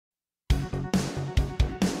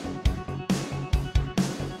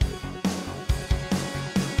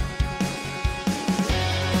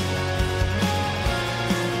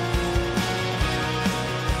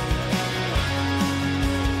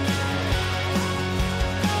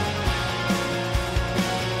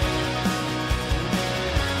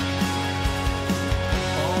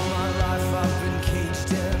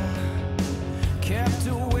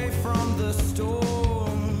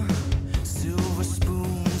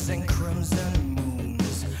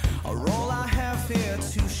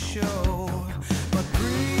show. But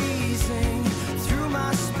breezing through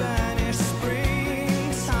my Spanish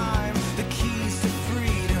springtime, the keys to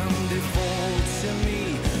freedom default to me.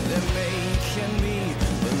 They're making me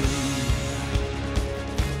believe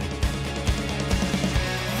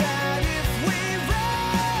that if we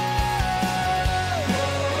run,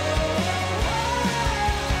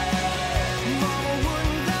 Mama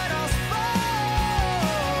wouldn't let us fall.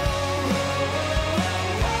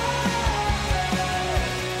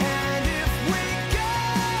 And if we go,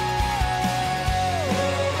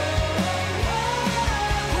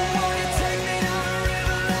 won't you take me down the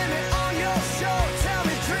river, lay me on your shore, tell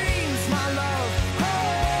me dreams, my love.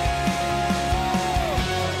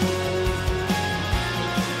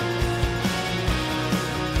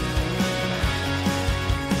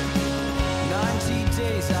 90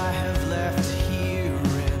 days I have left here,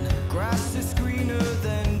 and grass is greener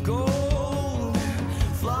than gold.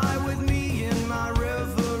 Fly with me in my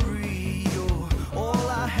reverie, you're all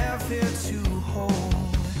I have here to hold.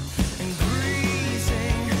 And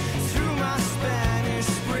breezing through my Spanish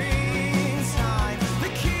springtime, the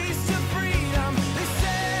keys to freedom, they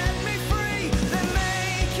set me free. They're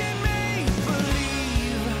making me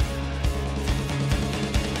believe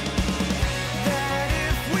that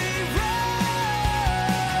if we run,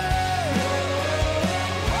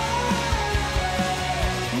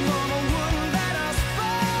 Mama wouldn't let us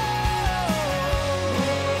fall.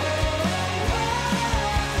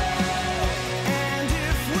 And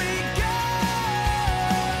if we go,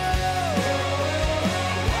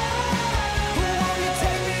 won't you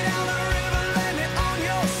take me down the river, lay me on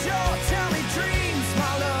your shore, tell me dreams,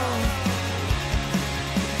 my love.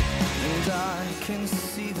 And I can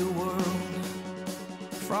see the world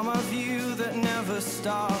from a view that never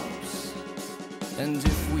stops. And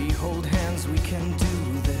if we hold hands, we can do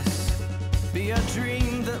this. Be a dream